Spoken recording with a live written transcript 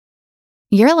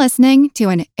You're listening to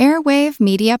an Airwave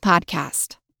Media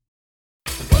Podcast. I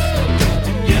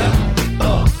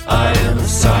am a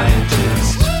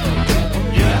scientist.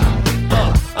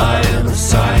 I am a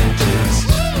scientist.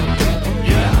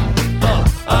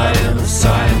 I am a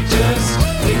scientist.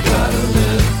 We gotta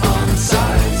live on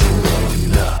science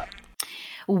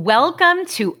alone. Welcome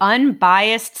to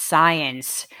Unbiased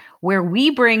Science, where we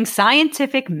bring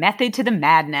scientific method to the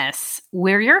madness.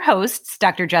 We're your hosts,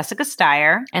 Dr. Jessica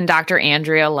Steyer and Dr.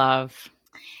 Andrea Love.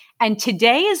 And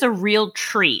today is a real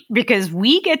treat because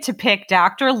we get to pick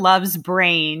Dr. Love's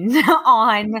brain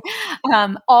on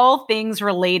all things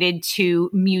related to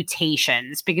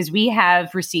mutations because we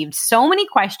have received so many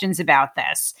questions about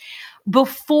this.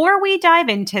 Before we dive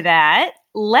into that,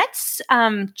 let's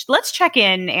check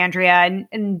in, Andrea,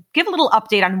 and give a little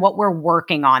update on what we're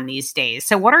working on these days.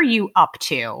 So what are you up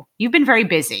to? You've been very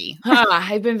busy.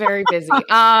 I've been very busy.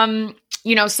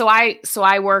 So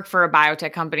I work for a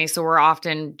biotech company, so we're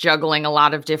often juggling a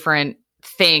lot of different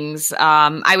things.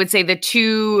 I would say the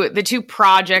two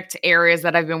project areas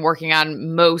that I've been working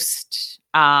on most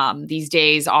these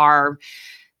days are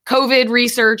COVID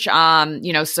research,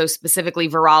 so specifically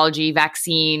virology,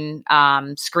 vaccine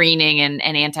screening and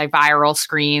antiviral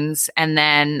screens, and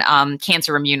then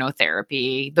cancer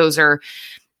immunotherapy. Those are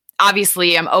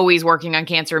obviously, I'm always working on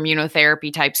cancer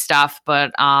immunotherapy type stuff,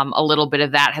 but a little bit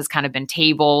of that has kind of been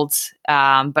tabled.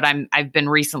 But I've been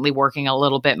recently working a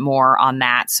little bit more on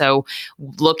that. So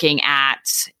looking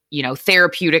at,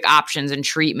 therapeutic options and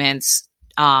treatments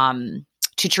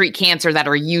to treat cancer that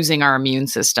are using our immune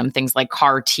system, things like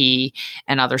CAR T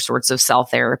and other sorts of cell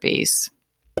therapies.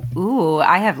 Ooh,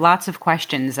 I have lots of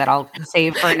questions that I'll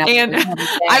save for another day.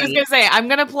 I was going to say, I'm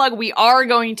going to plug, we are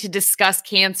going to discuss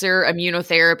cancer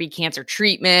immunotherapy, cancer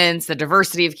treatments, the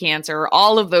diversity of cancer.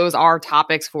 All of those are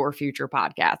topics for future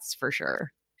podcasts for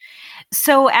sure.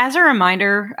 So as a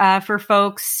reminder for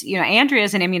folks, Andrea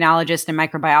is an immunologist and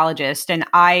microbiologist, and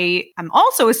I am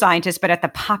also a scientist, but at the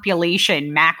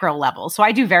population macro level. So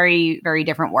I do very, very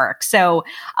different work. So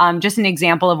just an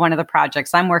example of one of the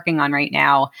projects I'm working on right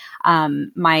now,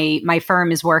 my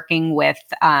firm is working with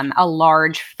a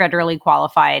large federally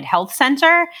qualified health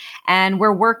center, and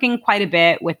we're working quite a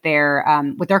bit with their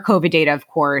COVID data, of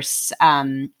course.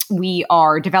 We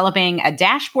are developing a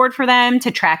dashboard for them to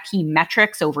track key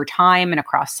metrics over time and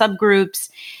across subgroups,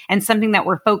 and something that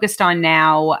we're focused on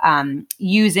now,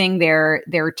 using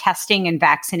their testing and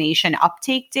vaccination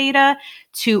uptake data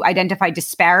to identify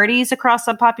disparities across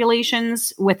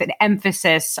subpopulations with an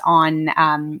emphasis on,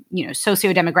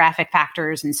 sociodemographic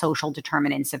factors and social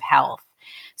determinants of health.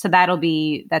 So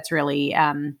that's really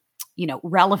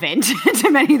relevant to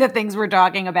many of the things we're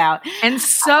talking about. And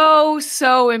so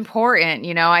important.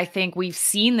 I think we've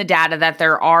seen the data that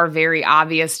there are very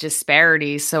obvious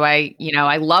disparities. So I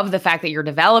love the fact that you're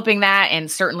developing that,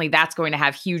 and certainly that's going to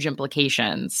have huge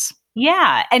implications.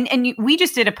 Yeah. And we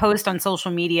just did a post on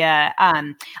social media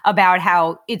about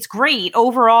how it's great.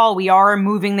 Overall, we are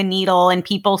moving the needle and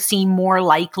people seem more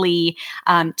likely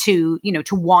to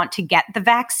want to get the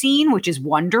vaccine, which is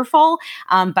wonderful.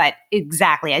 But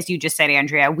exactly, as you just said,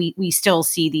 Andrea, we still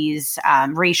see these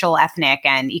racial, ethnic,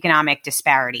 and economic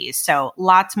disparities. So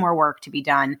lots more work to be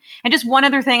done. And just one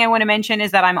other thing I want to mention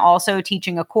is that I'm also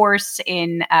teaching a course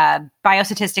in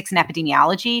biostatistics and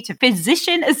epidemiology to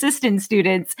physician assistant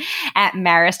students at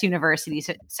Marist University.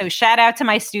 So shout out to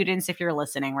my students if you're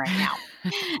listening right now.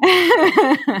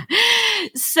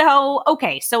 So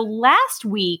last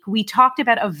week we talked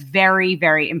about a very,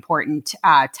 very important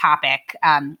topic,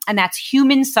 and that's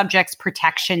human subjects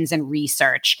protections and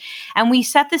research. And we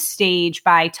set the stage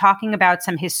by talking about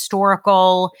some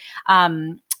historical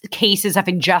cases of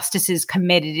injustices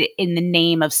committed in the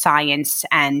name of science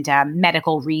and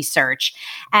medical research.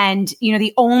 And,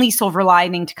 the only silver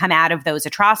lining to come out of those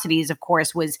atrocities, of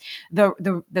course, was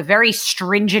the very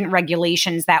stringent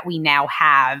regulations that we now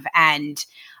have. And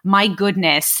my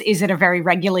goodness, is it a very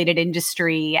regulated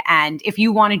industry? And if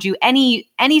you want to do any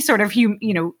sort of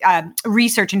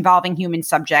research involving human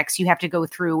subjects, you have to go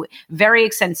through very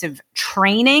extensive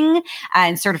training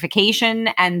and certification,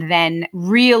 and then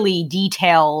really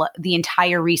detail the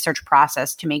entire research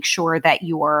process to make sure that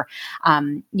you're,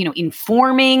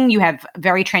 informing. You have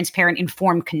very transparent,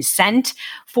 informed consent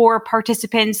for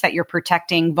participants, that you're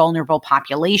protecting vulnerable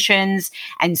populations,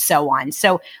 and so on.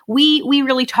 So we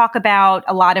really talk about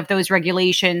a lot of those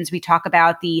regulations. We talk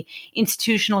about the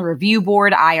Institutional Review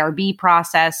Board, IRB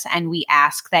process, and we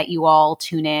ask that you all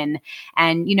tune in.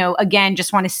 And, again,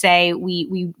 just want to say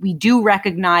we do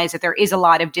recognize that there is a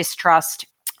lot of distrust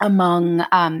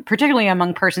particularly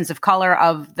among persons of color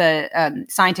of the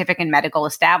scientific and medical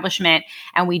establishment.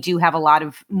 And we do have a lot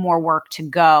of more work to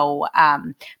go.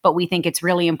 But we think it's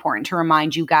really important to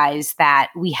remind you guys that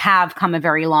we have come a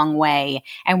very long way,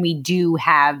 and we do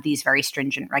have these very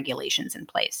stringent regulations in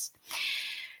place.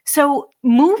 So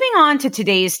moving on to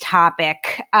today's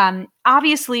topic,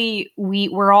 obviously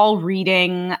we're all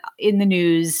reading in the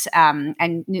news,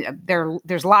 and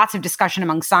there's lots of discussion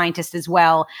among scientists as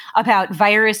well about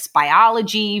virus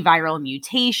biology, viral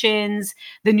mutations,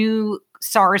 the new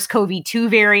SARS-CoV-2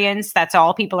 variants. That's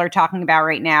all people are talking about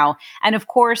right now. And of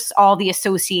course, all the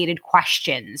associated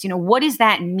questions. What does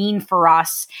that mean for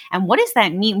us? And what does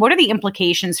that mean? What are the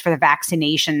implications for the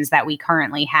vaccinations that we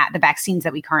currently have, the vaccines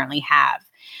that we currently have?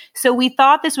 So we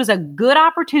thought this was a good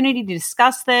opportunity to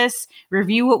discuss this,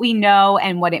 review what we know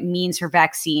and what it means for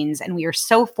vaccines. And we are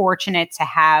so fortunate to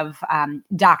have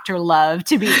Dr. Love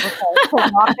to be able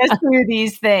to walk us through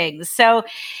these things. So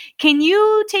can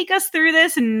you take us through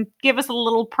this and give us a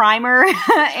little primer,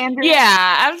 Andrea?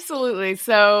 Yeah, absolutely.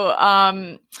 So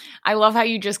I love how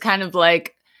you just kind of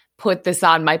like put this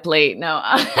on my plate. No.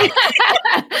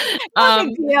 No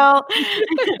big deal.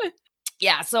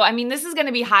 Yeah. So, I mean, this is going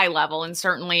to be high level. And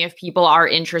certainly if people are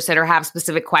interested or have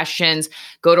specific questions,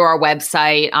 go to our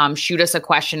website, shoot us a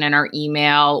question in our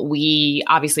email. We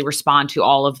obviously respond to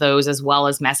all of those as well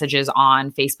as messages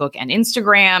on Facebook and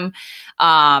Instagram.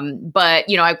 But,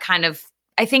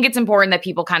 I think it's important that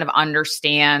people kind of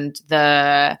understand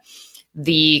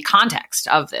the context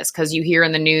of this, because you hear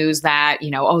in the news that,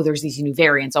 there's these new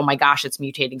variants. Oh my gosh, it's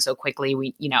mutating so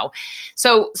quickly.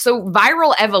 So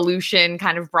viral evolution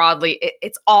kind of broadly,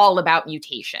 it's all about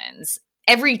mutations.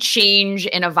 Every change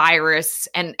in a virus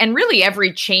and really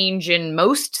every change in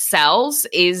most cells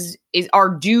are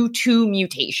due to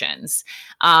mutations.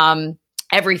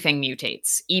 Everything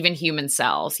mutates, even human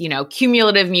cells,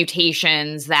 cumulative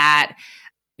mutations that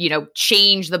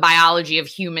change the biology of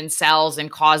human cells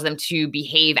and cause them to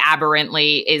behave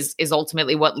aberrantly is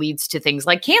ultimately what leads to things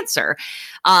like cancer.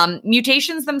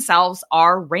 Mutations themselves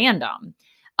are random.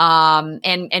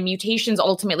 And mutations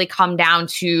ultimately come down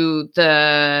to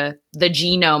the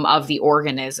genome of the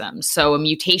organism. So a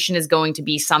mutation is going to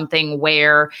be something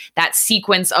where that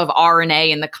sequence of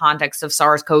RNA in the context of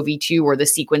SARS-CoV-2 or the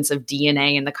sequence of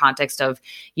DNA in the context of,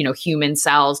 human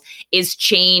cells is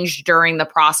changed during the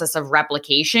process of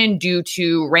replication due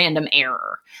to random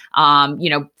error.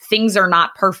 Things are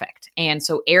not perfect. And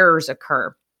so errors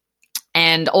occur.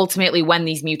 And ultimately, when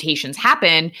these mutations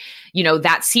happen,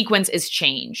 that sequence is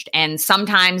changed. And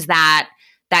sometimes that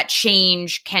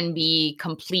change can be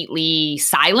completely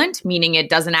silent, meaning it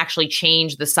doesn't actually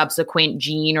change the subsequent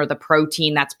gene or the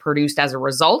protein that's produced as a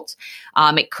result.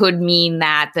 It could mean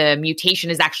that the mutation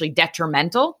is actually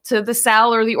detrimental to the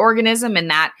cell or the organism, and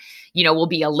that will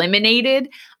be eliminated.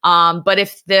 But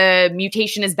if the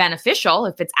mutation is beneficial,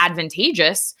 if it's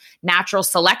advantageous, natural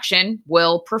selection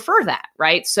will prefer that,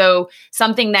 right? So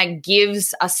something that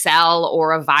gives a cell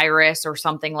or a virus or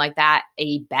something like that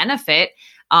a benefit,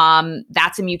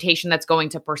 that's a mutation that's going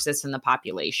to persist in the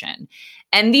population.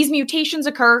 And these mutations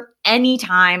occur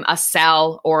anytime a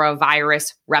cell or a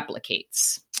virus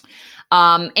replicates.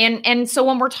 And so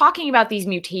when we're talking about these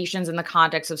mutations in the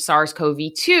context of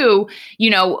SARS-CoV-2,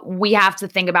 we have to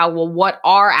think about, well, what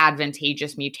are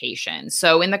advantageous mutations?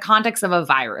 So in the context of a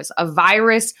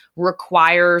virus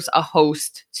requires a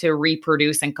host to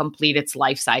reproduce and complete its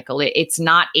life cycle. It's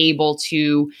not able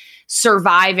to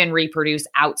survive and reproduce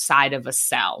outside of a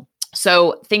cell.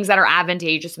 So things that are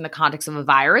advantageous in the context of a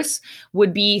virus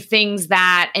would be things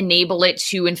that enable it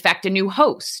to infect a new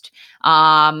host.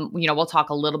 We'll talk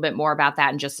a little bit more about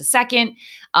that in just a second.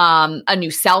 A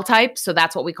new cell type. So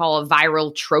that's what we call a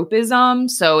viral tropism.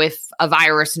 So if a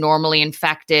virus normally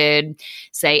infected,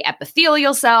 say,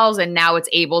 epithelial cells, and now it's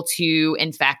able to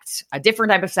infect a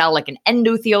different type of cell, like an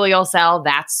endothelial cell,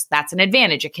 that's an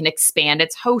advantage. It can expand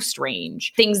its host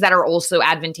range. Things that are also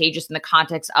advantageous in the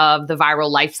context of the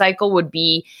viral life cycle would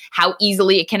be how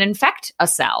easily it can infect a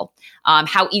cell,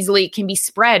 how easily it can be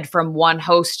spread from one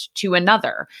host to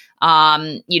another.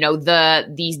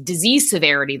 The disease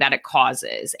severity that it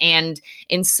causes. And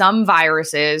in some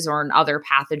viruses or in other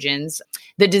pathogens,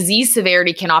 the disease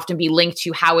severity can often be linked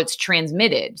to how it's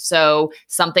transmitted. So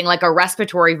something like a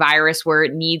respiratory virus where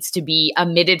it needs to be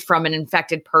emitted from an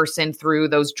infected person through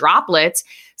those droplets,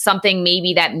 something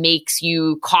maybe that makes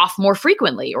you cough more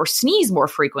frequently or sneeze more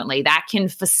frequently, that can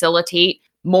facilitate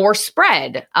more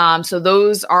spread. So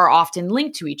those are often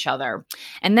linked to each other.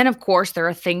 And then, of course, there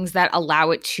are things that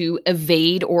allow it to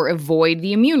evade or avoid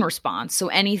the immune response. So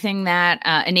anything that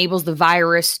enables the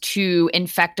virus to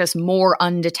infect us more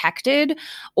undetected,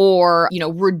 or,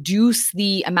 reduce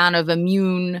the amount of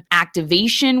immune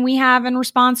activation we have in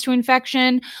response to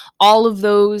infection, all of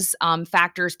those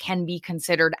factors can be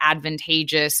considered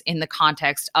advantageous in the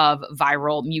context of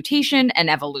viral mutation and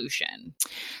evolution.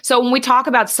 So when we talk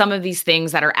about some of these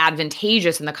things that are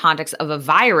advantageous in the context of a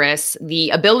virus, the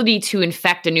ability to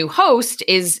infect a new host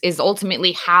is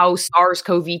ultimately how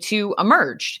SARS-CoV-2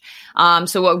 emerged.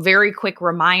 So a very quick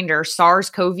reminder,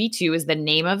 SARS-CoV-2 is the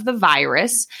name of the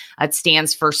virus. It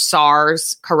stands for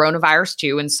SARS coronavirus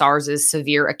 2, and SARS is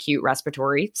severe acute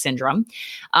respiratory syndrome.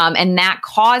 And that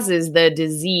causes the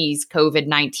disease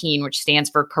COVID-19, which stands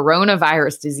for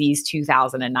coronavirus disease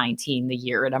 2019, the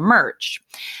year it emerged.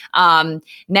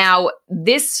 Now,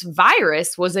 this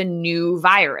virus was a new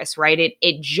virus, right?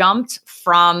 It jumped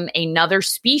from another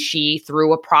species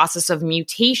through a process of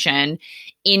mutation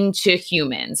into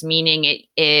humans, meaning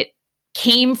it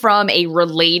came from a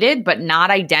related but not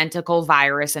identical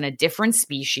virus in a different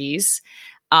species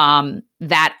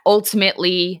that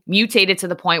ultimately mutated to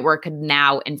the point where it could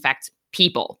now infect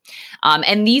people.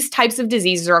 And these types of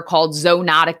diseases are called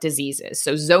zoonotic diseases.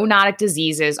 So zoonotic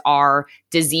diseases are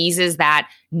diseases that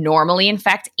normally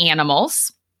infect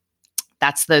animals.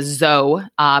 That's the zoo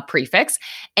prefix,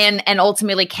 and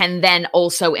ultimately can then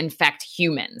also infect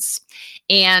humans.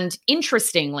 And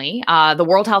interestingly, the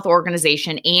World Health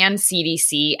Organization and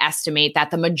CDC estimate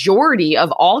that the majority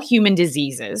of all human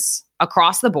diseases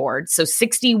across the board, so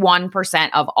 61%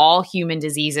 of all human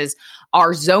diseases,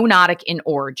 are zoonotic in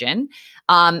origin.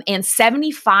 And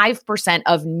 75%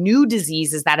 of new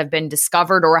diseases that have been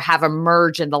discovered or have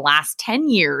emerged in the last 10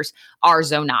 years are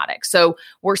zoonotic. So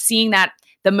we're seeing that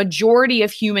the majority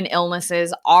of human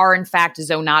illnesses are, in fact,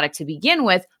 zoonotic to begin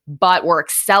with, but we're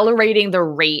accelerating the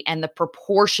rate and the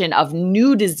proportion of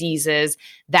new diseases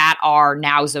that are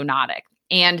now zoonotic.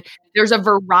 And there's a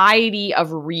variety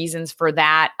of reasons for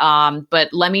that.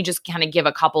 But let me just kind of give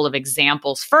a couple of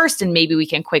examples first, and maybe we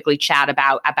can quickly chat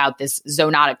about this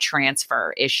zoonotic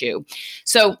transfer issue.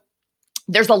 So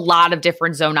there's a lot of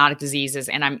different zoonotic diseases,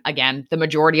 and the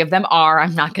majority of them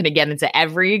I'm not going to get into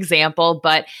every example,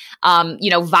 but,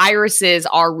 viruses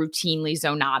are routinely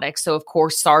zoonotic. So of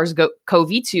course,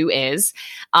 SARS-CoV-2 is,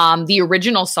 the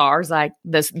original SARS, like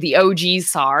the OG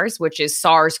SARS, which is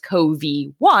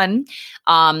SARS-CoV-1,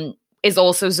 is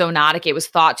also zoonotic. It was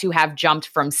thought to have jumped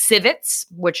from civets,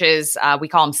 which is, we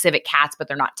call them civet cats, but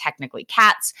they're not technically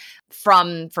cats,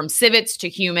 from civets to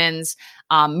humans.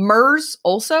 MERS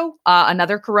also,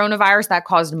 another coronavirus that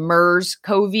caused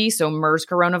MERS-CoV, so MERS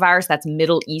coronavirus, that's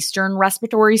Middle Eastern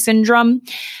Respiratory Syndrome.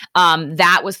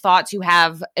 That was thought to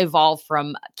have evolved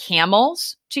from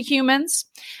camels to humans.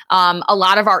 A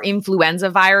lot of our influenza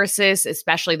viruses,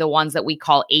 especially the ones that we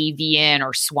call avian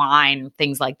or swine,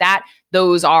 things like that,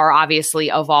 those are obviously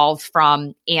evolved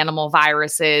from animal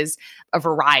viruses, a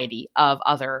variety of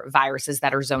other viruses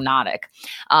that are zoonotic.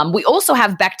 We also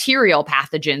have bacterial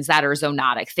pathogens that are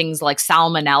zoonotic, things like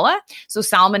salmonella. So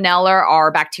salmonella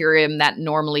are bacterium that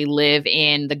normally live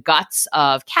in the guts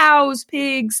of cows,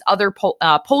 pigs, other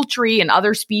poultry, and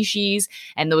other species,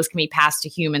 and those can be passed to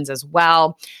humans as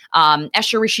well.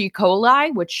 Escherichia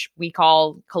coli, which we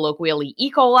call colloquially E.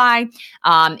 coli,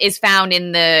 is found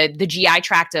in the GI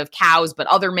tract of cows, but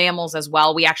other mammals as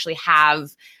well. We actually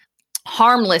have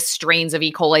harmless strains of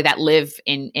E. coli that live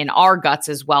in our guts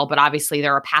as well, but obviously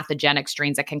there are pathogenic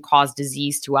strains that can cause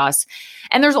disease to us.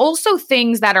 And there's also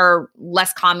things that are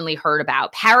less commonly heard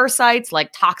about. Parasites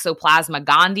like Toxoplasma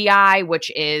gondii,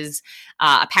 which is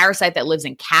a parasite that lives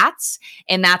in cats.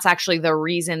 And that's actually the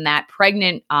reason that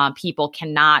pregnant people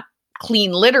cannot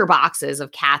clean litter boxes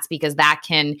of cats, because that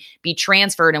can be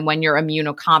transferred. And when you're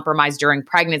immunocompromised during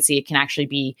pregnancy, it can actually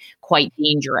be quite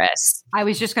dangerous. I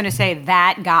was just going to say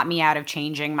that got me out of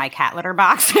changing my cat litter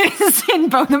boxes in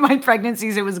both of my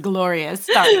pregnancies. It was glorious.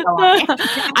 Sorry, go on.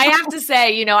 I have to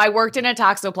say, I worked in a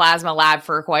Toxoplasma lab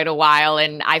for quite a while,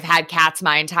 and I've had cats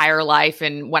my entire life.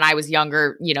 And when I was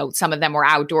younger, some of them were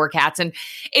outdoor cats, and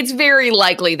it's very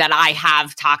likely that I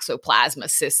have Toxoplasma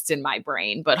cysts in my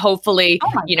brain. But hopefully,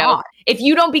 God. If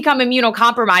you don't become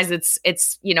immunocompromised,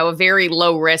 it's a very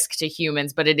low risk to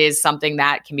humans, but it is something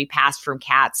that can be passed from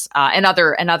cats and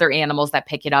other animals that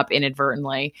pick it up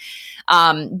inadvertently.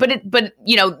 But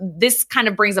this kind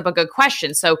of brings up a good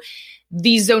question. So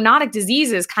these zoonotic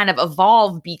diseases kind of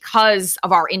evolve because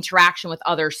of our interaction with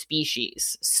other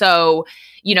species. So,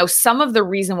 some of the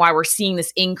reason why we're seeing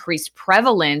this increased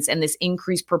prevalence and this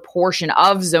increased proportion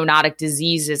of zoonotic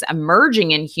diseases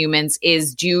emerging in humans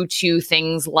is due to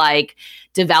things like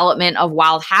development of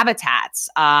wild habitats,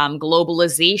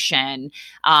 globalization,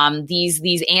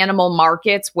 these animal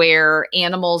markets where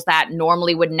animals that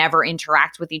normally would never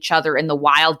interact with each other in the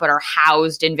wild but are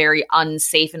housed in very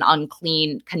unsafe and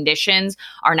unclean conditions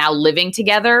are now living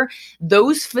together.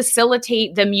 Those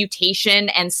facilitate the mutation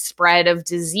and spread of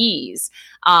disease.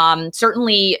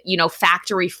 Certainly,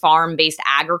 factory farm-based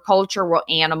agriculture where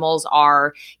animals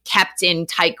are kept in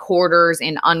tight quarters,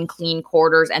 in unclean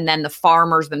quarters, and then the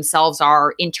farmers themselves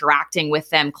are interacting with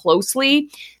them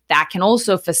closely. That can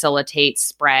also facilitate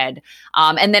spread.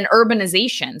 And then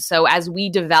urbanization. So as we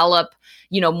develop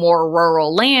more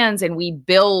rural lands and we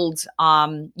build,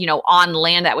 on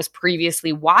land that was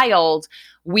previously wild,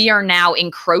 we are now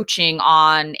encroaching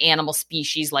on animal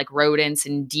species like rodents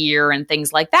and deer and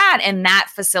things like that. And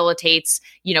that facilitates,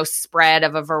 spread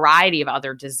of a variety of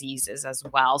other diseases as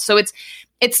well. So it's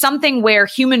something where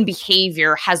human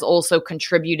behavior has also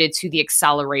contributed to the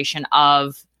acceleration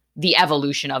of the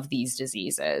evolution of these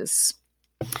diseases.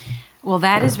 Well,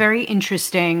 that is very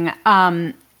interesting.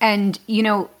 And,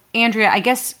 Andrea, I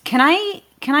guess, can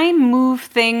I move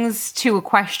things to a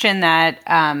question that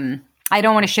I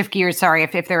don't want to shift gears, sorry,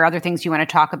 if there are other things you want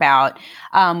to talk about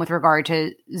with regard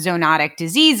to zoonotic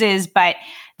diseases, but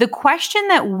the question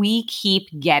that we keep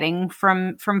getting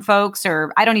from folks,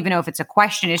 or I don't even know if it's a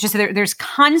question, it's just there's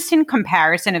constant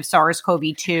comparison of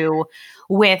SARS-CoV-2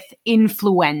 with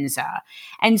influenza.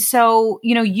 And so,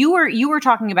 you were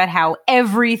talking about how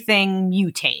everything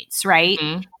mutates, right?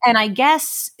 Mm-hmm. And I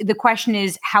guess the question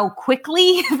is how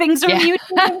quickly things are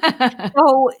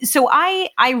mutating. So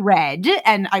I read,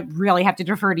 and I really have to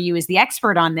defer to you as the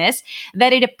expert on this,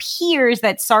 that it appears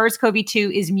that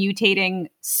SARS-CoV-2 is mutating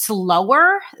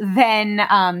slower than,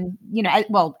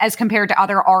 as compared to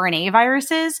other RNA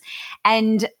viruses.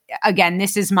 And again,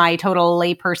 this is my total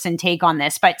layperson take on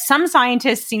this, but some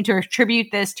scientists seem to attribute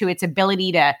this to its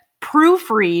ability to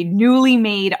proofread newly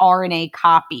made RNA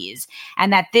copies,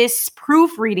 and that this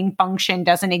proofreading function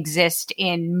doesn't exist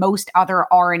in most other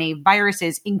RNA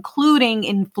viruses, including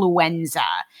influenza.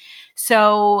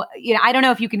 So, I don't know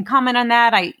if you can comment on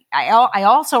that. I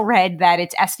also read that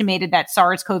it's estimated that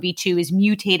SARS-CoV-2 is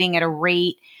mutating at a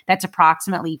rate that's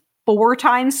approximately 4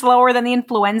 times slower than the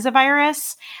influenza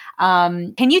virus.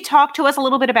 Can you talk to us a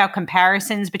little bit about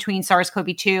comparisons between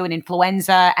SARS-CoV-2 and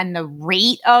influenza and the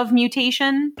rate of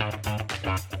mutation?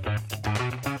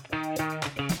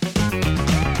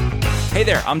 Hey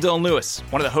there, I'm Dylan Lewis,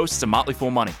 one of the hosts of Motley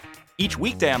Fool Money. Each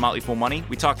weekday on Motley Fool Money,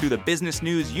 we talk through the business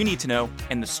news you need to know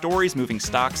and the stories moving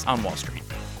stocks on Wall Street.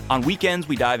 On weekends,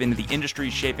 we dive into the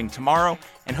industries shaping tomorrow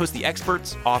and host the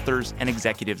experts, authors, and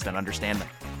executives that understand them.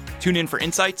 Tune in for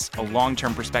insights, a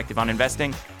long-term perspective on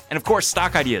investing, and of course,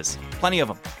 stock ideas. Plenty of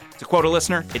them. To quote a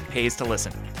listener, it pays to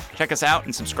listen. Check us out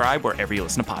and subscribe wherever you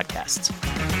listen to podcasts.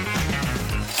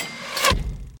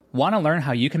 Want to learn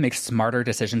how you can make smarter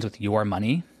decisions with your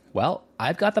money? Well,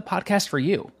 I've got the podcast for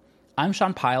you. I'm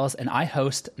Sean Piles, and I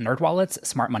host NerdWallet's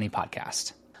Smart Money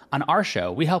Podcast. On our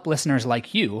show, we help listeners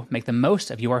like you make the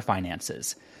most of your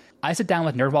finances. I sit down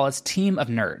with NerdWallet's team of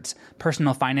nerds,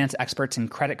 personal finance experts in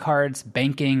credit cards,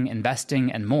 banking,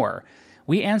 investing, and more.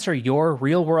 We answer your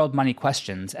real-world money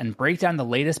questions and break down the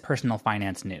latest personal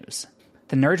finance news.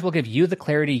 The nerds will give you the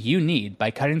clarity you need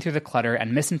by cutting through the clutter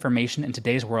and misinformation in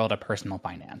today's world of personal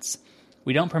finance.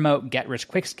 We don't promote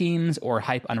get-rich-quick schemes or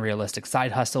hype unrealistic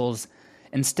side hustles.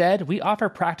 Instead, we offer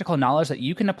practical knowledge that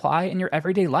you can apply in your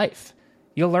everyday life.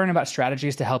 You'll learn about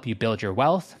strategies to help you build your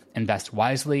wealth, invest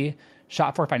wisely,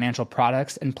 shop for financial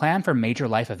products, and plan for major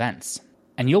life events.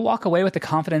 And you'll walk away with the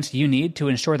confidence you need to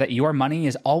ensure that your money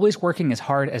is always working as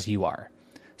hard as you are.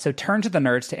 So turn to the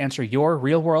nerds to answer your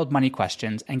real-world money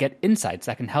questions and get insights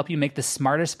that can help you make the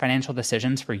smartest financial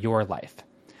decisions for your life.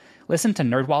 Listen to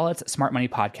NerdWallet's Smart Money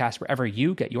Podcast wherever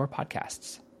you get your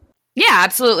podcasts. Yeah,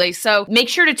 absolutely. So make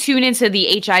sure to tune into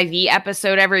the HIV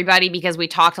episode, everybody, because we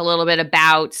talked a little bit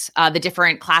about the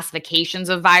different classifications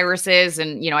of viruses.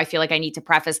 And, I feel like I need to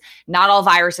preface, not all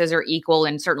viruses are equal,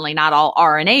 and certainly not all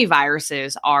RNA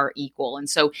viruses are equal. And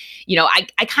so,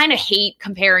 I kind of hate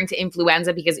comparing to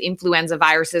influenza because influenza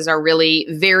viruses are really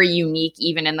very unique,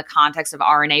 even in the context of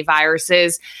RNA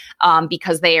viruses,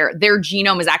 because their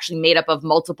genome is actually made up of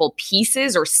multiple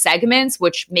pieces or segments,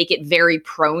 which make it very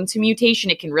prone to mutation.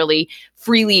 It can really they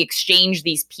freely exchange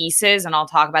these pieces. And I'll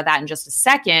talk about that in just a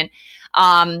second.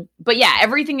 But yeah,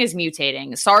 everything is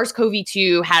mutating.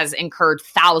 SARS-CoV-2 has incurred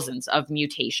thousands of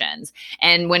mutations.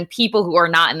 And when people who are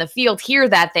not in the field hear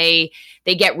that, they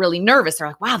get really nervous. They're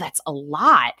like, wow, that's a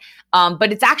lot.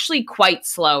 But it's actually quite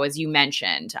slow, as you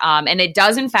mentioned. And it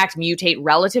does, in fact, mutate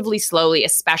relatively slowly,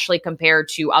 especially compared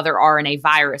to other RNA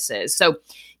viruses. So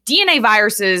DNA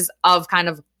viruses of kind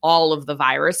of all of the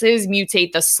viruses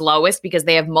mutate the slowest because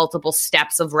they have multiple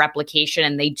steps of replication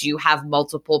and they do have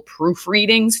multiple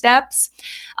proofreading steps.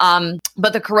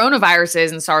 But the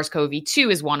coronaviruses, and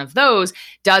SARS-CoV-2 is one of those,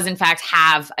 does in fact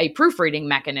have a proofreading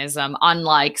mechanism,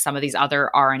 unlike some of these other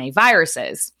RNA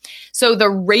viruses. So the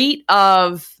rate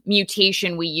of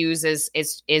mutation we use is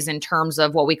in terms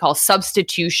of what we call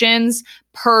substitutions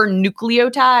per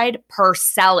nucleotide per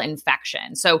cell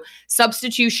infection. So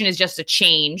substitution is just a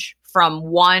change from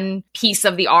one piece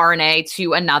of the RNA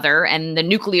to another, and the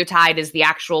nucleotide is the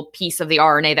actual piece of the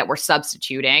RNA that we're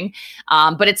substituting,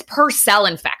 but it's per cell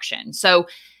infection. So,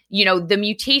 the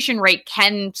mutation rate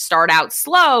can start out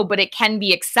slow, but it can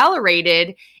be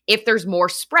accelerated if there's more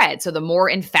spread. So the more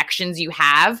infections you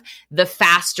have, the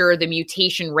faster the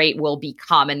mutation rate will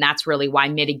become. And that's really why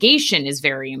mitigation is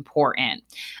very important.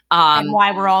 And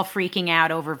why we're all freaking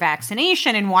out over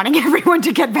vaccination and wanting everyone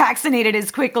to get vaccinated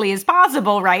as quickly as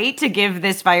possible, right? To give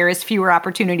this virus fewer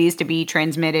opportunities to be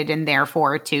transmitted and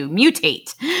therefore to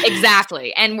mutate.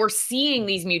 Exactly. And we're seeing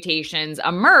these mutations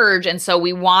emerge. And so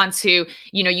we want to,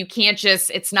 you can't just,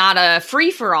 it's not a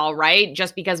free for all, right?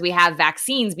 Just because we have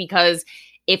vaccines, because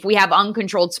if we have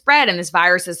uncontrolled spread and this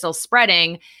virus is still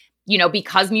spreading,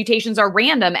 because mutations are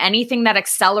random, anything that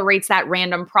accelerates that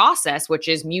random process, which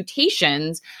is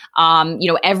mutations,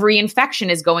 every infection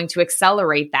is going to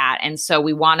accelerate that. And so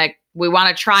we want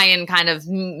to try and kind of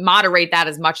moderate that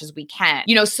as much as we can.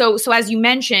 So as you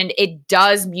mentioned, it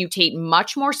does mutate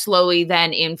much more slowly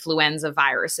than influenza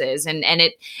viruses. And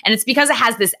it's because it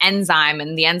has this enzyme,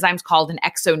 and the enzyme's called an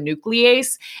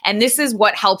exonuclease. And this is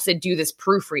what helps it do this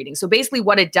proofreading. So basically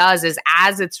what it does is,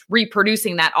 as it's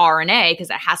reproducing that RNA, because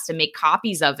it has to make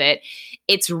copies of it,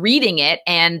 it's reading it,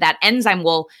 and that enzyme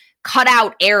will cut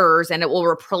out errors and it will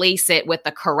replace it with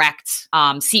the correct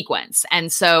sequence.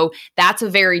 And so that's a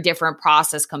very different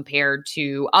process compared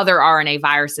to other RNA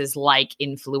viruses like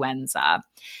influenza.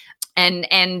 And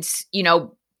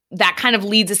that kind of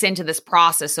leads us into this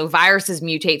process. So viruses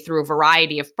mutate through a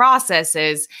variety of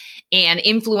processes, and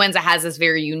influenza has this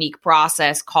very unique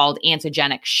process called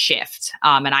antigenic shift.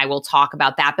 And I will talk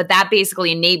about that, but that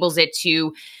basically enables it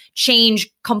to change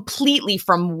completely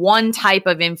from one type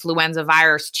of influenza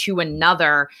virus to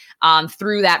another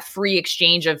through that free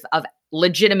exchange of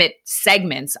legitimate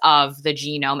segments of the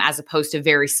genome, as opposed to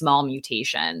very small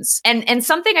mutations. And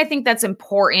something I think that's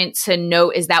important to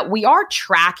note is that we are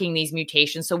tracking these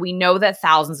mutations. So we know that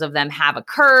thousands of them have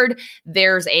occurred.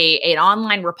 There's an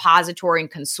online repository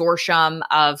and consortium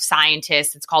of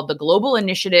scientists. It's called the Global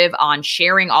Initiative on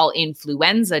Sharing All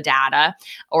Influenza Data,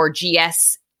 or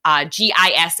GISAID.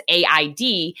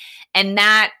 And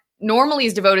that normally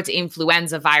is devoted to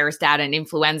influenza virus data and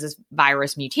influenza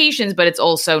virus mutations, but it's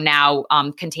also now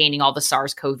containing all the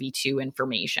SARS-CoV-2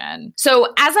 information.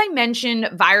 So as I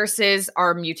mentioned, viruses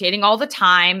are mutating all the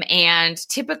time, and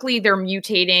typically they're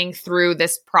mutating through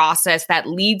this process that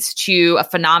leads to a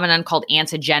phenomenon called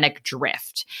antigenic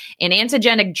drift. And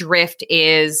antigenic drift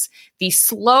is the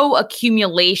slow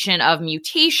accumulation of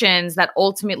mutations that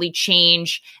ultimately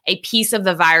change a piece of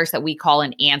the virus that we call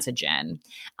an antigen.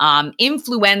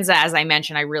 Influenza, as I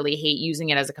mentioned, I really hate using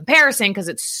it as a comparison because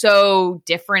it's so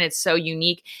different. It's so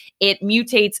unique. It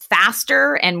mutates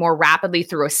faster and more rapidly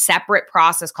through a separate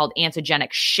process called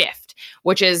antigenic shift,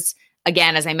 which is,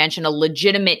 again, as I mentioned, a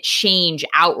legitimate change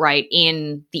outright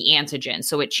in the antigen.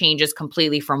 So it changes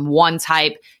completely from one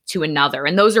type to another.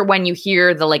 And those are when you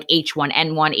hear the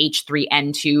H1N1,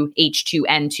 H3N2,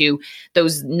 H2N2.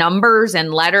 Those numbers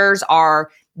and letters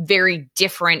are very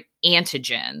different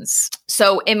antigens.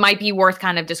 So it might be worth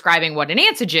kind of describing what an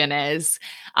antigen is.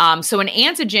 So an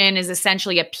antigen is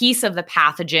essentially a piece of the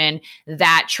pathogen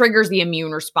that triggers the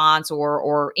immune response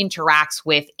or interacts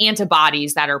with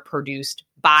antibodies that are produced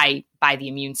by the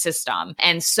immune system.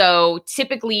 And so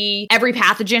typically every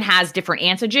pathogen has different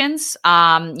antigens.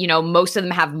 Most of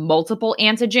them have multiple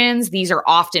antigens. These are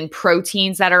often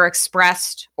proteins that are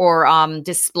expressed or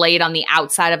displayed on the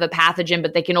outside of a pathogen,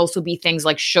 but they can also be things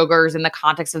like sugars in the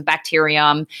context of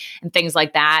bacterium and things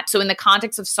like that. So in the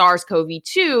context of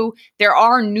SARS-CoV-2, there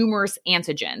are numerous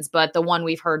antigens, but the one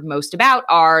we've heard most about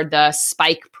are the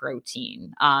spike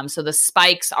protein. So the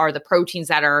spikes are the proteins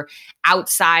that are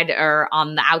outside or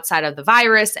on the outside of the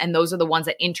virus, and those are the ones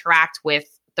that interact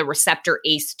with the receptor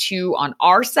ACE2 on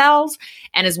our cells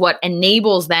and is what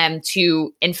enables them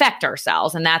to infect our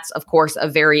cells. And that's, of course, a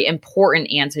very important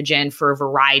antigen for a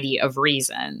variety of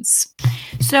reasons.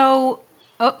 So,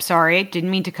 sorry,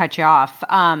 didn't mean to cut you off.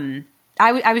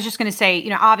 I was just going to say,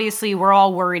 obviously we're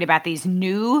all worried about these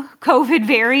new COVID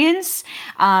variants.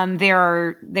 There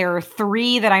are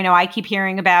 3 that I know I keep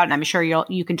hearing about, and I'm sure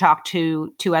you can talk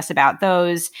to us about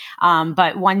those.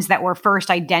 But ones that were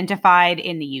first identified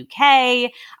in the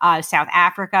UK, South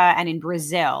Africa, and in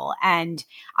Brazil. And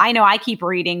I know I keep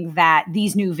reading that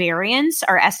these new variants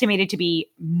are estimated to be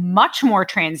much more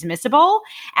transmissible.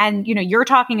 And, you're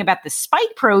talking about the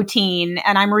spike protein,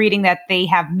 and I'm reading that they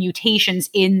have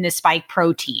mutations in the spike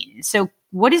protein. So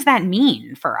what does that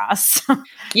mean for us?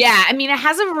 Yeah, I mean, it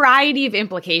has a variety of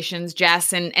implications,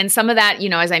 Jess, and some of that,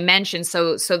 as I mentioned,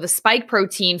 so the spike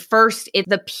protein, first, it's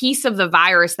the piece of the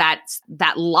virus that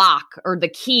lock, or the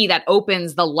key that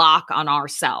opens the lock on our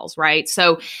cells, right?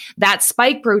 So that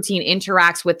spike protein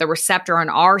interacts with the receptor on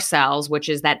our cells, which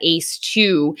is that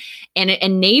ACE2, and it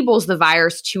enables the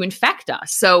virus to infect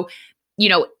us. So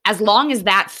as long as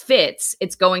that fits,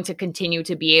 it's going to continue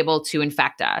to be able to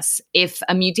infect us. If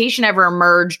a mutation ever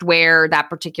emerged where that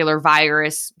particular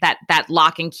virus, that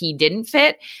lock and key didn't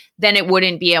fit, then it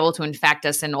wouldn't be able to infect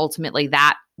us. And ultimately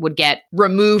that would get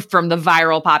removed from the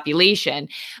viral population.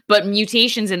 But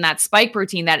mutations in that spike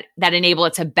protein that enable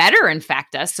it to better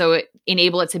infect us, so it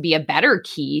enable it to be a better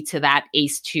key to that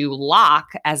ACE2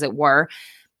 lock, as it were,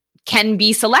 can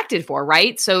be selected for,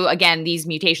 right? So again, these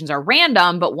mutations are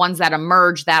random, but ones that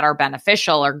emerge that are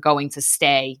beneficial are going to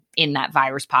stay in that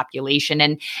virus population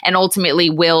and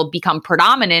ultimately will become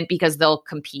predominant because they'll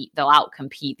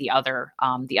outcompete the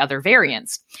other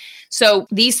variants. So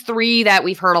these 3 that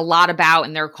we've heard a lot about,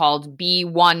 and they're called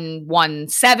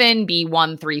B117,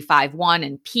 B1351,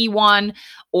 and P1,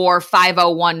 or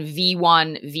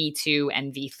 501V1, V2,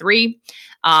 and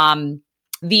V3.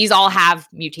 These all have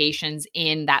mutations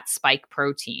in that spike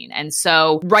protein. And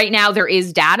so right now there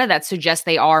is data that suggests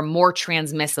they are more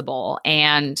transmissible.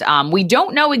 And we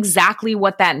don't know exactly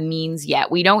what that means yet.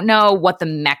 We don't know what the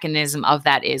mechanism of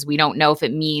that is. We don't know if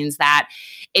it means that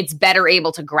it's better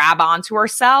able to grab onto our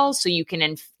cells so you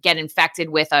can get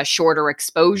infected with a shorter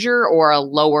exposure or a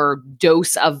lower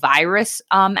dose of virus,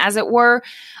 as it were.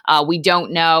 We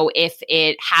don't know if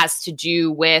it has to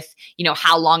do with,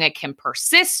 how long it can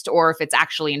persist or if it's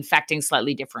actually infecting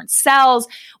slightly different cells.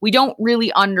 We don't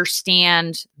really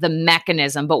understand the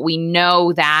mechanism, but we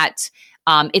know that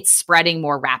it's spreading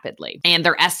more rapidly. And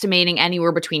they're estimating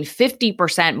anywhere between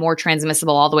 50% more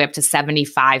transmissible all the way up to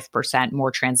 75%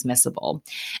 more transmissible.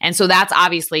 And so that's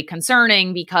obviously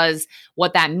concerning, because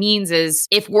what that means is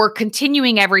if we're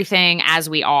continuing everything as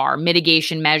we are,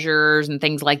 mitigation measures and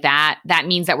things like that, that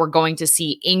means that we're going to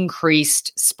see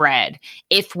increased spread.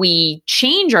 If we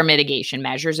change our mitigation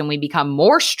measures and we become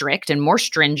more strict and more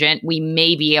stringent, we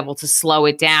may be able to slow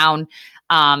it down,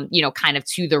 kind of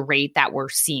to the rate that we're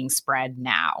seeing spread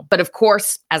now. But of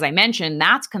course, as I mentioned,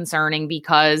 that's concerning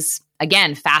because,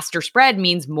 again, faster spread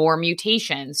means more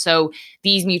mutations. So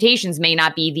these mutations may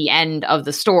not be the end of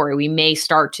the story. We may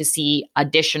start to see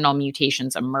additional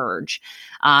mutations emerge.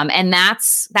 And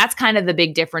that's kind of the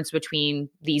big difference between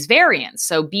these variants.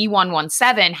 So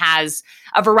B117 has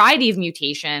a variety of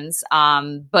mutations,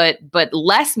 but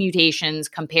less mutations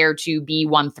compared to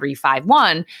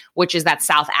B1351, which is that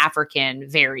South African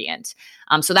variant.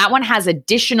 So that one has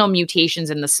additional mutations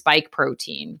in the spike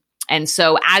protein. And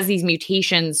so as these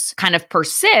mutations kind of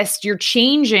persist, you're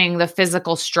changing the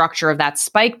physical structure of that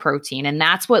spike protein. And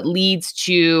that's what leads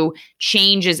to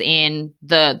changes in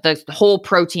the whole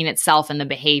protein itself and the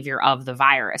behavior of the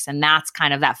virus. And that's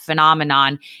kind of that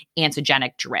phenomenon,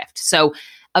 antigenic drift. So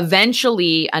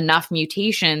eventually enough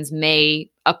mutations may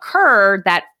occur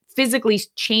that physically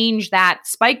change that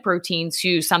spike protein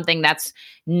to something that's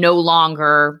no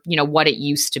longer, what it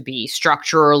used to be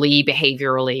structurally,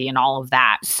 behaviorally, and all of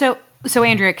that. So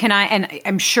Andrea, can I, and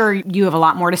I'm sure you have a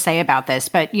lot more to say about this,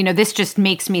 but this just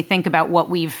makes me think about what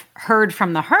we've heard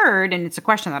from the herd. And it's a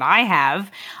question that I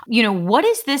have, what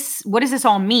does this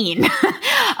all mean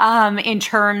in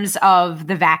terms of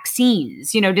the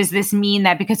vaccines? Does this mean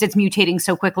that because it's mutating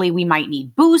so quickly, we might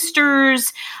need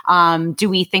boosters? Do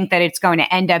we think that it's going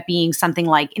to end up being something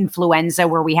like influenza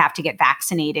where we have to get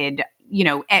vaccinated,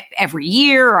 every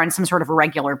year or on some sort of a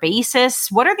regular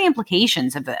basis? What are the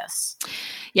implications of this?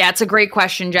 Yeah, it's a great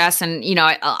question, Jess. And,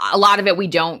 a lot of it we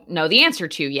don't know the answer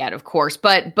to yet, of course.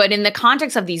 But in the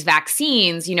context of these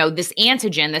vaccines, this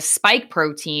antigen, this spike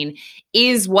protein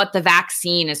is what the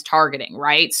vaccine is targeting,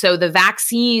 right? So the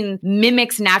vaccine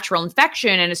mimics natural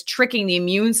infection and is tricking the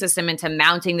immune system into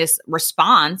mounting this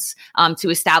response to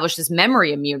establish this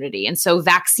memory immunity. And so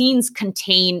vaccines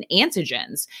contain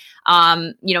antigens.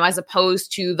 As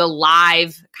opposed to the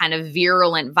live kind of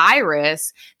virulent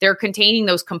virus, they're containing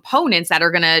those components that are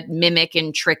going to mimic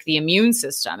and trick the immune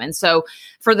system. And so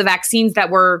for the vaccines that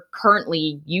we're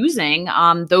currently using,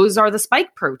 those are the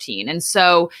spike protein. And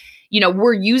so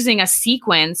we're using a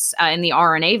sequence in the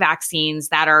RNA vaccines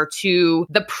that are to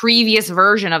the previous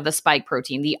version of the spike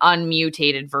protein, the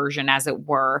unmutated version, as it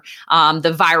were.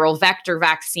 The viral vector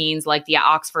vaccines like the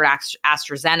Oxford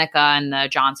AstraZeneca and the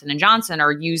Johnson & Johnson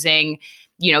are using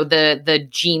the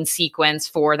gene sequence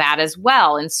for that as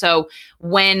well. And so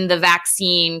when the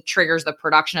vaccine triggers the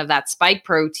production of that spike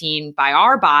protein by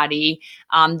our body,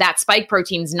 that spike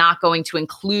protein is not going to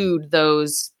include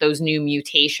those new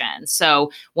mutations.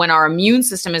 So when our immune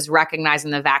system is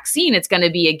recognizing the vaccine, it's going to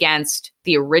be against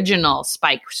the original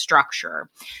spike structure.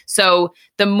 So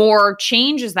the more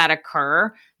changes that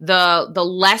occur, the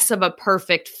less of a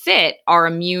perfect fit our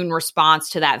immune response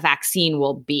to that vaccine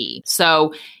will be.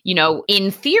 So,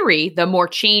 in theory, the more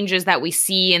changes that we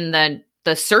see in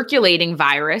the circulating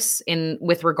virus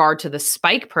with regard to the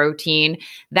spike protein,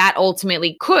 that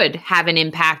ultimately could have an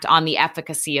impact on the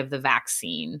efficacy of the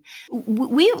vaccine.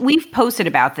 We've posted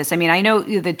about this. I mean, I know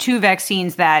the two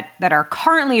vaccines that are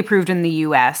currently approved in the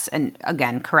U.S., and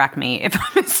again, correct me if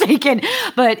I'm mistaken,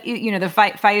 but the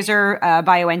Pfizer,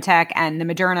 BioNTech, and the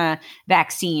Moderna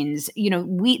vaccines,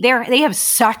 they have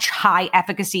such high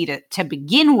efficacy to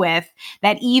begin with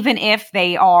that even if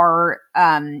they are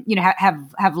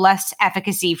have less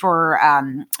efficacy for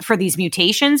these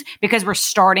mutations, because we're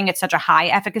starting at such a high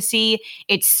efficacy,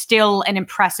 it's still an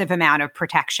impressive amount of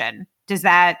protection. Does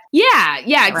that? Yeah,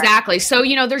 exactly. Right. So,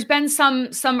 there's been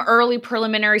some early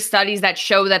preliminary studies that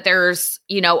show that there's,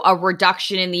 a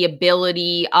reduction in the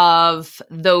ability of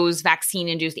those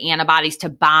vaccine-induced antibodies to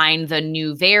bind the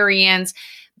new variants.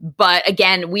 But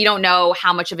again, we don't know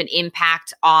how much of an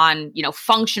impact on,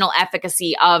 functional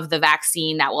efficacy of the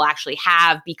vaccine that we'll actually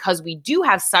have, because we do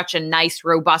have such a nice,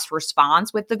 robust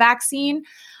response with the vaccine.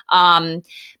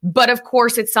 But of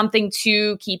course, it's something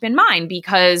to keep in mind,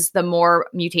 because the more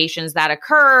mutations that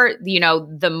occur,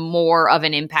 the more of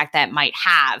an impact that might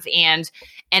have.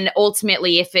 And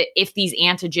ultimately, if these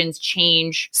antigens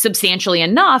change substantially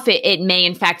enough, it may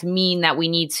in fact mean that we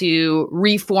need to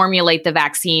reformulate the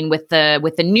vaccine with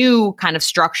the new kind of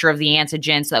structure of the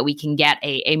antigen so that we can get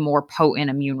a more potent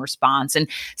immune response. And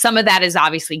some of that is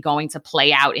obviously going to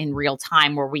play out in real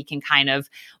time, where we can kind of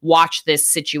watch this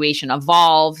situation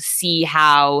evolve, see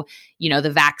how,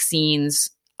 the vaccines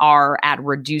are at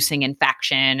reducing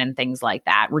infection and things like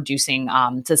that, reducing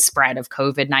the spread of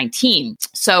COVID-19.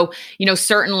 So,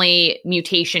 certainly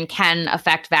mutation can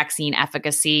affect vaccine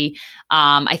efficacy.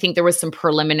 I think there was some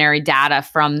preliminary data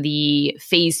from the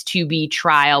phase 2b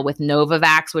trial with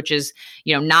Novavax, which is,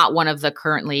 not one of the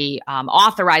currently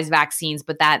authorized vaccines,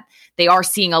 but that they are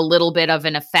seeing a little bit of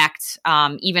an effect,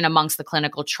 even amongst the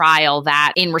clinical trial,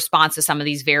 that in response to some of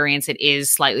these variants, it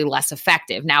is slightly less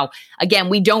effective. Now, again,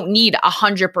 we don't need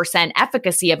 100%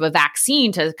 efficacy of a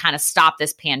vaccine to kind of stop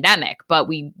this pandemic, but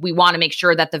we want to make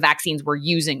sure that the vaccines we're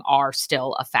using are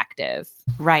still effective.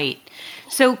 Right.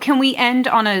 So can we end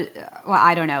on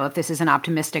I don't know if this is an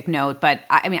optimistic note, but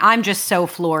I'm just so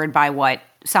floored by what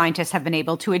scientists have been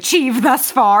able to achieve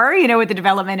thus far, with the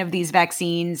development of these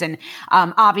vaccines. And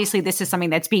obviously, this is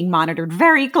something that's being monitored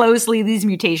very closely. These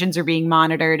mutations are being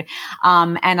monitored.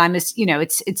 And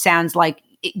it sounds like,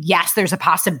 yes, there's a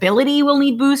possibility we'll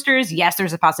need boosters. Yes,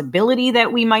 there's a possibility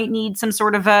that we might need some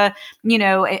sort of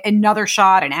another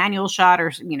shot, an annual shot,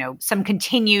 or, some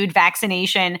continued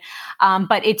vaccination.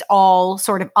 But it's all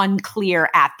sort of unclear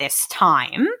at this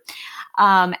time.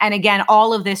 And again,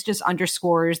 all of this just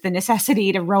underscores the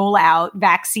necessity to roll out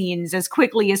vaccines as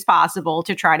quickly as possible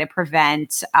to try to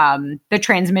prevent the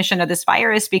transmission of this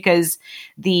virus, because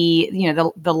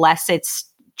the less it's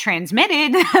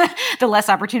transmitted, the less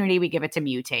opportunity we give it to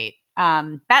mutate.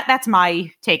 That's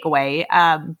my takeaway.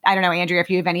 I don't know, Andrea,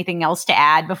 if you have anything else to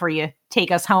add before you take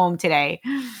us home today.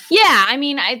 Yeah,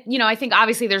 I think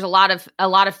obviously there's a lot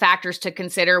of factors to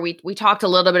consider. We talked a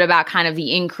little bit about kind of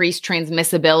the increased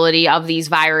transmissibility of these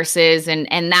viruses,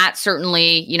 and that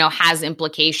certainly, has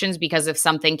implications, because if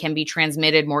something can be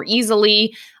transmitted more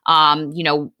easily,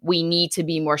 we need to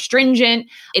be more stringent.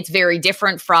 It's very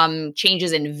different from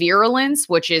changes in virulence,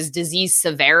 which is disease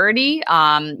severity.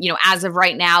 As of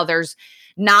right now, there's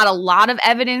not a lot of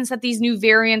evidence that these new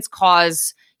variants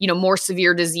cause, more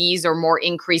severe disease or more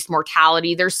increased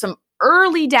mortality. There's some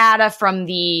early data from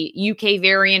the UK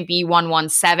variant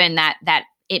B.1.1.7 that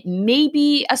it may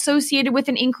be associated with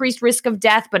an increased risk of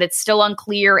death, but it's still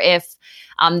unclear if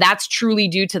that's truly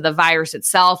due to the virus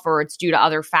itself or it's due to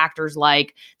other factors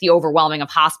like the overwhelming of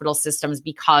hospital systems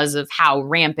because of how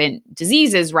rampant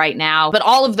disease is right now. But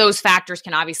all of those factors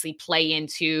can obviously play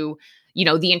into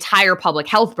the entire public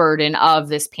health burden of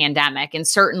this pandemic. And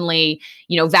certainly,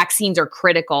 vaccines are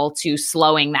critical to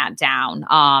slowing that down.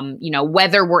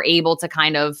 Whether we're able to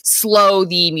kind of slow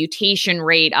the mutation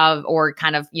rate of, or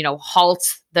kind of,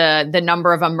 halt the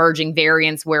number of emerging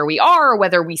variants where we are, or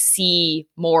whether we see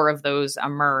more of those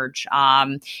emerge.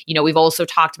 We've also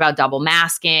talked about double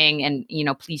masking and,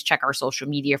 please check our social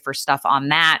media for stuff on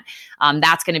that.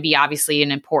 That's going to be obviously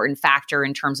an important factor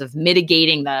in terms of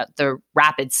mitigating the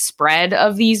rapid spread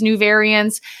of these new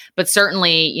variants. But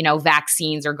certainly,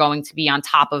 vaccines are going to be on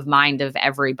top of mind of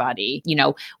everybody.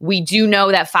 We do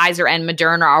know that Pfizer and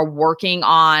Moderna are working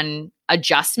on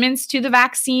adjustments to the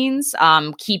vaccines,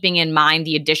 keeping in mind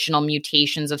the additional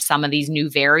mutations of some of these new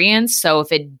variants. So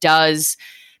if it does,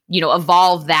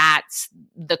 evolve that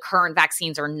the current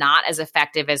vaccines are not as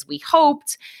effective as we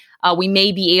hoped, we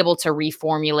may be able to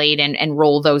reformulate and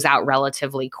roll those out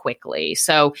relatively quickly.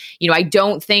 So, I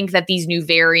don't think that these new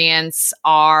variants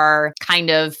are kind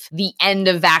of the end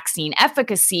of vaccine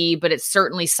efficacy, but it's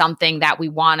certainly something that we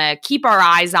want to keep our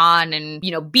eyes on and,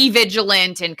 be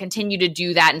vigilant and continue to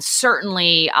do that. And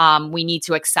certainly we need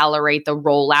to accelerate the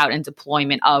rollout and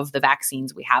deployment of the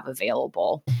vaccines we have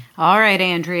available. All right,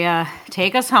 Andrea,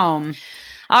 take us home.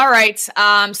 All right.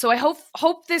 So I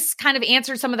hope this kind of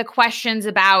answered some of the questions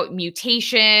about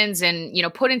mutations and,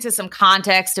 put into some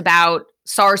context about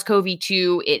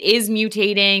SARS-CoV-2. It is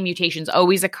mutating. Mutations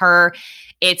always occur.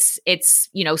 It's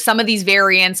some of these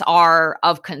variants are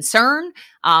of concern,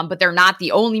 but they're not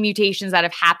the only mutations that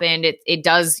have happened. It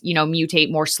does,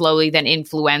 mutate more slowly than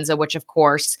influenza, which of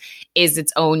course is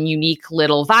its own unique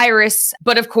little virus.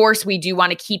 But of course, we do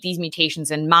want to keep these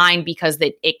mutations in mind because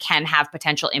it can have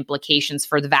potential implications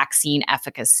for the vaccine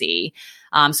efficacy.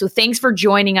 So thanks for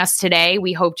joining us today.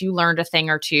 We hoped you learned a thing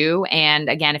or two. And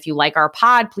again, if you like our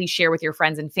pod, please share with your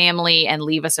friends and family and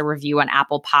leave us a review on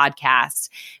Apple Podcasts.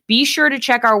 Be sure to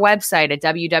check our website at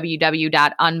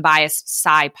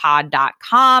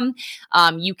www.unbiasedscipod.com.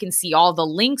 You can see all the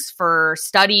links for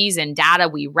studies and data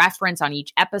we reference on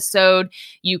each episode.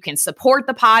 You can support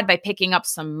the pod by picking up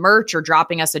some merch or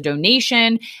dropping us a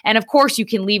donation. And of course, you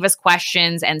can leave us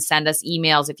questions and send us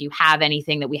emails if you have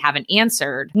anything that we haven't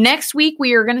answered. Next week,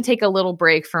 we are going to take a little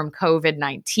break from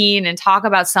COVID-19 and talk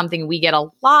about something we get a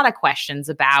lot of questions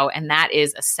about, and that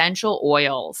is essential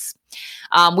oils.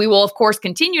 We will, of course,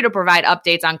 continue to provide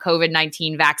updates on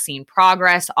COVID-19 vaccine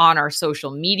progress on our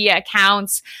social media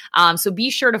accounts. So be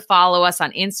sure to follow us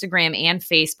on Instagram and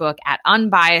Facebook at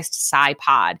Unbiased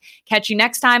SciPod. Catch you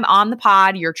next time on the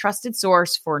pod, your trusted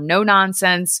source for no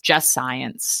nonsense, just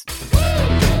science.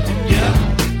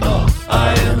 Yeah,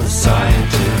 I am a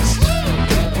scientist.